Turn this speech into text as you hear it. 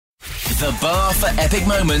The bar for epic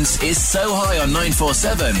moments is so high on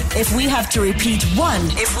 947. If we have to repeat one,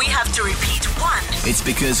 It's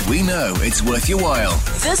because we know it's worth your while.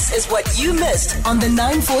 this is what you missed on the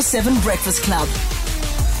 947 Breakfast Club.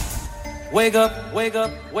 Wake up, wake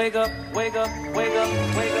up, wake up, wake up, wake up,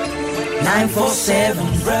 wake up, wake up.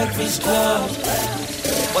 947 Breakfast Club.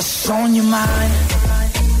 What's on your mind?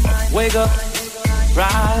 Wake up,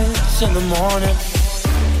 rise in the morning.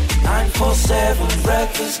 947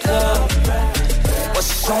 Breakfast Club.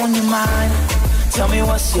 What's on your mind? Tell me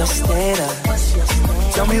what's your status.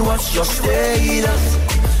 Tell me what's your status.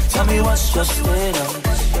 Tell me what's your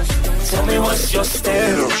status. Tell me what's your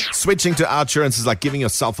status. Switching to our insurance is like giving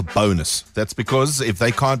yourself a bonus. That's because if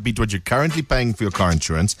they can't beat what you're currently paying for your car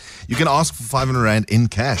insurance, you can ask for 500 Rand in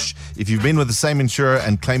cash. If you've been with the same insurer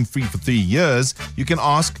and claim free for 3 years, you can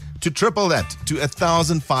ask to triple that to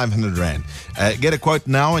 1,500 Rand. Get a quote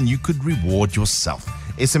now and you could reward yourself.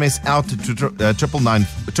 SMS out to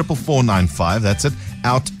 44495. That's it.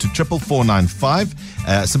 Out to 44495.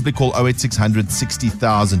 Simply call 08600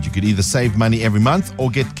 60,000. You could either save money every month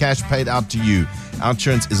or get cash paid out to you. Our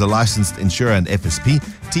insurance is a licensed insurer and FSP.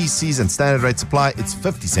 TCs and standard rates apply. It's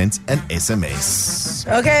 50 cents an SMS.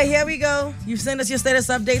 Okay, here we go. You've sent us your status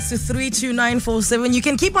updates to 32947. You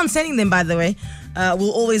can keep on sending them, by the way.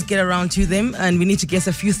 We'll always get around to them, and we need to guess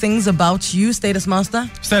a few things about you, Status Master.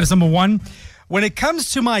 Status number 1. When it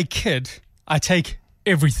comes to my kid, I take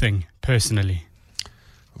everything personally.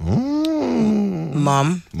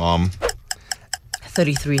 Mom,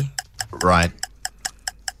 33. Right.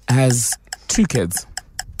 Has 2 kids.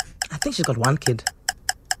 I think she's got 1 kid.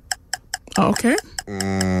 Oh, okay.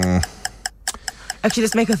 Actually,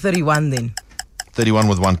 let's make her 31 then. 31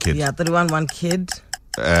 with 1 kid. Yeah, 31, 1 kid.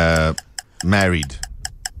 Married.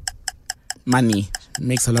 Money.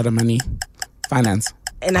 Makes a lot of money. Finance.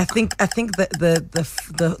 And I think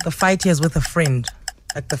the fight here is with a friend.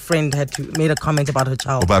 Like the friend made a comment about her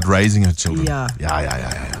child. About raising her children. Yeah.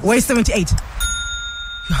 Yeah. Wait, 78.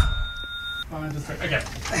 Okay.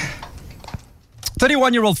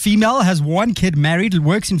 31-year-old female has 1 kid, married,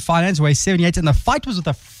 works in finance, weighs 78, and the fight was with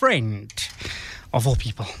a friend, of all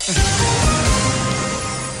people.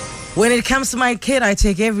 When it comes to my kid, I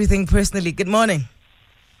take everything personally. Good morning.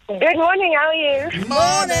 Good morning, how are you?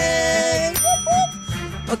 Morning.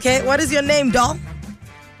 Okay, what is your name, doll?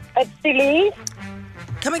 It's Celise.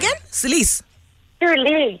 Come again? Celise.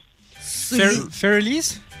 Celise.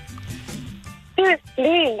 Ferrelise?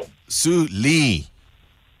 Celise. Sue Lee.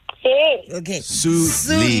 Yes. Okay. Sue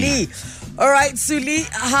Lee. All right, Sue Lee.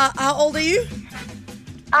 How old are you?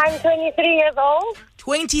 I'm 23 years old.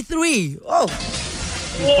 23. Oh.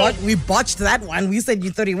 Yes. We botched that one. We said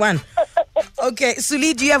you're 31. Okay, Sue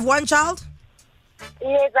Lee, do you have 1 child?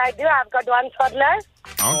 Yes, I do. I've got 1 toddler.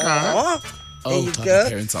 Okay. There you toddler go.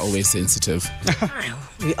 parents are always sensitive.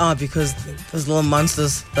 We are, because those little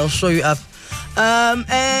monsters, they'll show you up.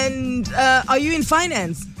 And are you in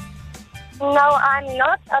finance? No, I'm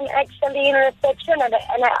not. I'm actually in reception at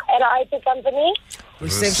an IT company.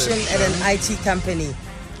 Reception at an IT company.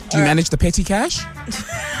 Do you manage the petty cash?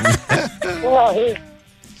 No,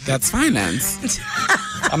 That's finance.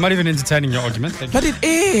 I'm not even entertaining your argument. Thank you. But it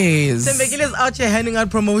is. Tembekile's out here handing out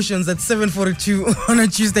promotions at 7:42 on a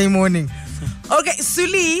Tuesday morning. Okay,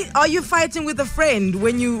 Suli, are you fighting with a friend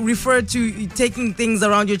when you refer to taking things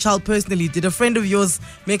around your child personally? Did a friend of yours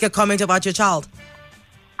make a comment about your child?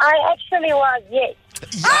 I actually was, yes.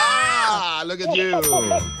 Yeah! Look at you.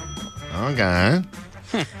 Okay.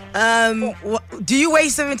 Do you weigh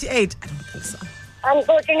 78? I don't think so.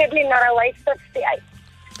 Unfortunately, not. I weigh 58.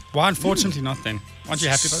 Why, unfortunately not then? Aren't you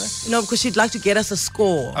happy about that? No, because she'd like to get us a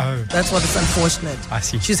score. Oh. That's what is unfortunate. I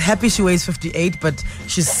see. She's happy she weighs 58, but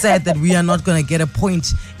she's sad that we are not going to get a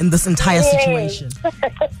point in this entire situation.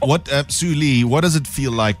 What, Sue Lee, what does it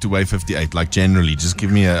feel like to weigh 58? Like generally, just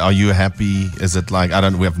give me are you happy? Is it like,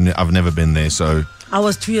 I've never been there, so. I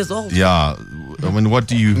was 2 years old. Yeah. I mean, what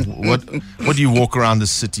do you walk around the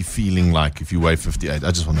city feeling like if you weigh 58?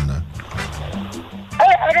 I just want to know.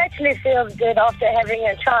 It actually feels good after having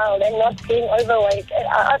a child and not being overweight.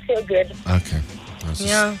 I feel good. Okay. I was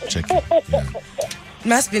just checking. Yeah.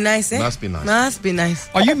 Must be nice, eh? Must be nice. Must be nice.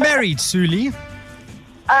 Are you married, Suli?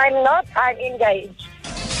 I'm not. I'm engaged.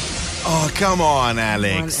 Oh, come on,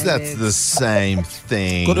 Alex. That's the same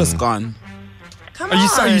thing. Good as gone. Come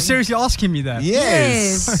Are you seriously asking me that?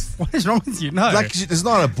 Yes. What is wrong with you? No. Like, she's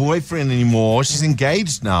not a boyfriend anymore. She's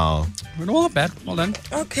engaged now. Well, not bad. Well done.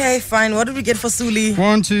 Okay, fine. What did we get for Suli?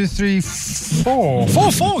 1, 2, 3, 4.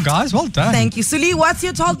 4, guys. Well done. Thank you. Suli, what's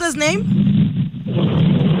your toddler's name?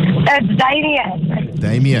 That's Damien.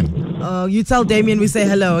 Damien. You tell Damien we say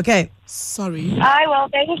hello, okay? Sorry. I will.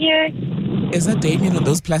 Thank you. Is that Damien on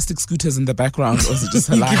those plastic scooters in the background, or is it just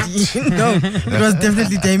a light? No, it was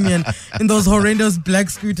definitely Damien in those horrendous black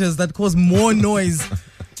scooters that cause more noise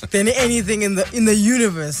than anything in the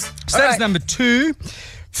universe. Stats number 2.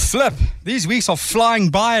 Flip. These weeks are flying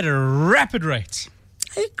by at a rapid rate.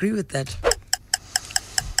 I agree with that.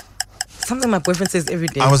 Something my boyfriend says every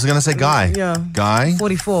day. I was going to say Guy. Yeah. Guy?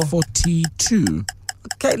 44. 42.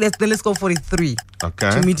 Okay, let's go 43.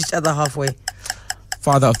 Okay. To meet each other halfway.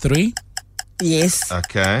 Father of 3. Yes.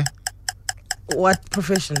 Okay. What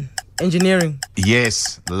profession? Engineering.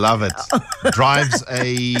 Yes, love it. drives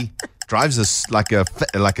a like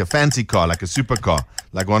a fancy car, like a supercar,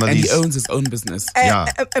 like one of And these. he owns his own business. Yeah.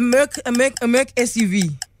 A Merc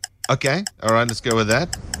SUV. Okay, all right, let's go with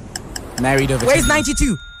that. Married over. Weighs 10 years.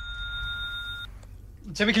 92.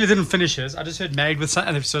 Typically didn't finish his. I just heard married with son,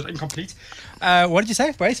 and so it's incomplete. What did you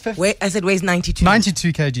say? Weighs 50? I said weighs 92.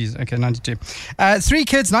 92 kgs. Okay, 92. 3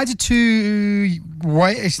 kids, 92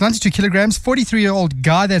 kilograms. 43-year-old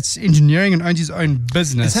guy that's engineering and owns his own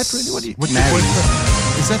business. Is that really what your boyfriend?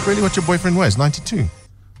 Is that really what your boyfriend weighs? 92.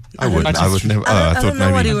 I would never. I don't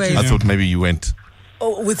know what he weighs. I thought maybe you went.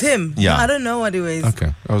 Oh, with him? Yeah. No, I don't know what he weighs.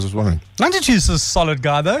 Okay, I was just wondering. 92 is a solid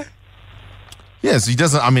guy, though. Yes, he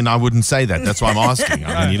doesn't. I mean, I wouldn't say that. That's why I'm asking.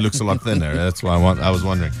 I mean, he looks a lot thinner. That's why I was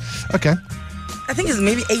wondering. Okay, I think it's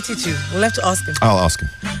maybe 82. We'll have to ask him. I'll ask him.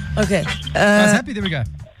 Okay. I was happy. There we go.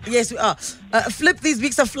 Yes, we are. Flip, these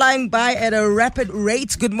weeks are flying by at a rapid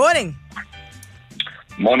rate. Good morning.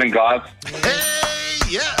 Morning, guys. Hey,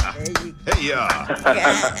 yeah. Hey, yeah.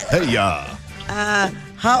 Hey, yeah.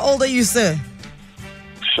 How old are you, sir?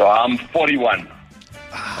 So I'm 41.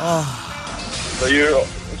 So you're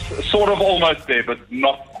sort of almost there, but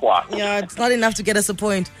not quite. Yeah, it's not enough to get us a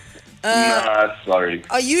point. Nah, sorry.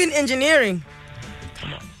 Are you in engineering?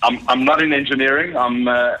 I'm not in engineering. I'm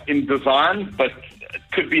in design, but it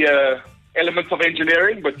could be elements of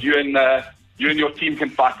engineering. But you and your team can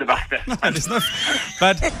fight about that.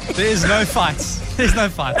 But there is no fights. There's no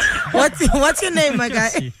fights. What's your name, my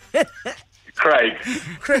guy? Craig.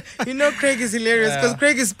 You know Craig is hilarious because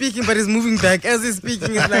Craig is speaking but he's moving back. As he's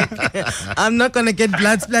speaking, he's like, I'm not going to get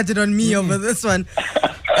blood splattered on me over this one.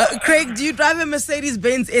 Craig, do you drive a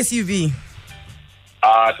Mercedes-Benz SUV?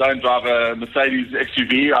 I don't drive a Mercedes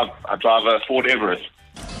SUV. I drive a Ford Everest.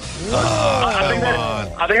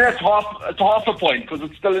 I think that's half a point because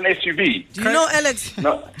it's still an SUV. Do you know Alex?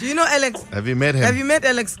 No. Do you know Alex? Have you met him? Have you met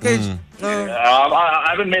Alex Cage? I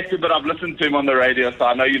haven't met him, but I've listened to him on the radio, so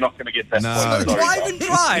I know you're not going to get that point. Sorry, Why guys. even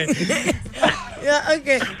try? Yeah,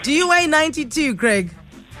 okay. Do you weigh 92, Craig?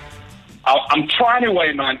 I'm trying to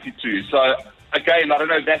weigh 92, so again, I don't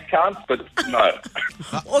know if that counts, but no.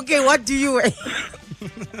 Okay, what do you weigh?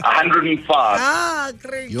 105. Ah,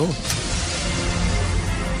 Craig. Yo.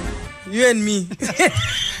 You and me.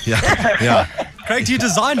 Yeah. Craig, do you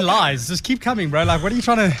design lies? Just keep coming, bro. Like, what are you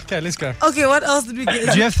trying to... Okay, let's go. Okay, what else did we get?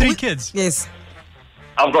 Do you have 3 kids? Yes.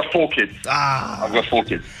 I've got 4 kids. I've got 4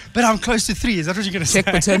 kids. But I'm close to 3. Is that what you're going to say?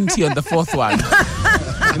 Check paternity on the 4th one.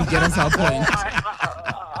 And get us our point.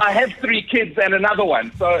 I have 3 kids and another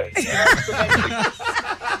one, so...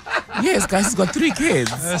 Yes, guys, he's got 3 kids.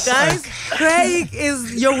 Guys, Craig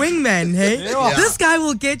is your wingman, hey? Yeah. This guy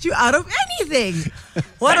will get you out of anything.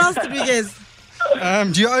 What else did we guess?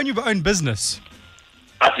 Do you own your own business?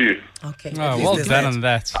 I do. Okay. Oh, well done on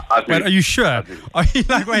that. I do. Wait, are you sure? Are you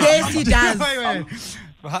like, wait? Yes, he does. Wait.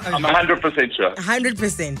 I'm 100% sure.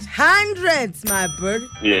 100%. Hundreds, my bird.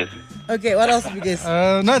 Yes. Okay, what else did we guess?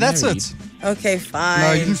 No, that's Married. it. Okay, fine.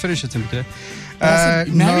 No, you didn't finish it, Timothy. I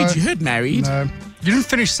said married. No, You heard married. no. You didn't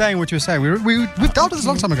finish saying what you were saying. We've dealt with this a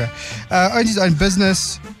long time ago. Owns his own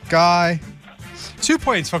business. Guy. 2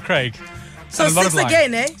 points for Craig. So And a lot 6 of lying.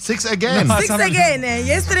 again, eh? 6 again. No. 6 again, eh?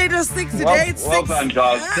 Yesterday it was 6, today it's 6. Well done,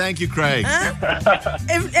 guys. Thank you, Craig.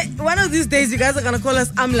 One of these days, you guys are going to call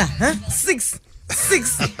us Amla, huh? 6.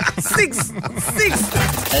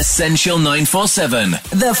 Essential 947.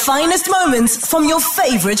 The finest moments from your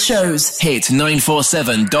favorite shows. Hit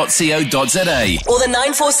 947.co.za. Or the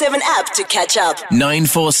 947 app to catch up.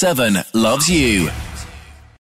 947 loves you.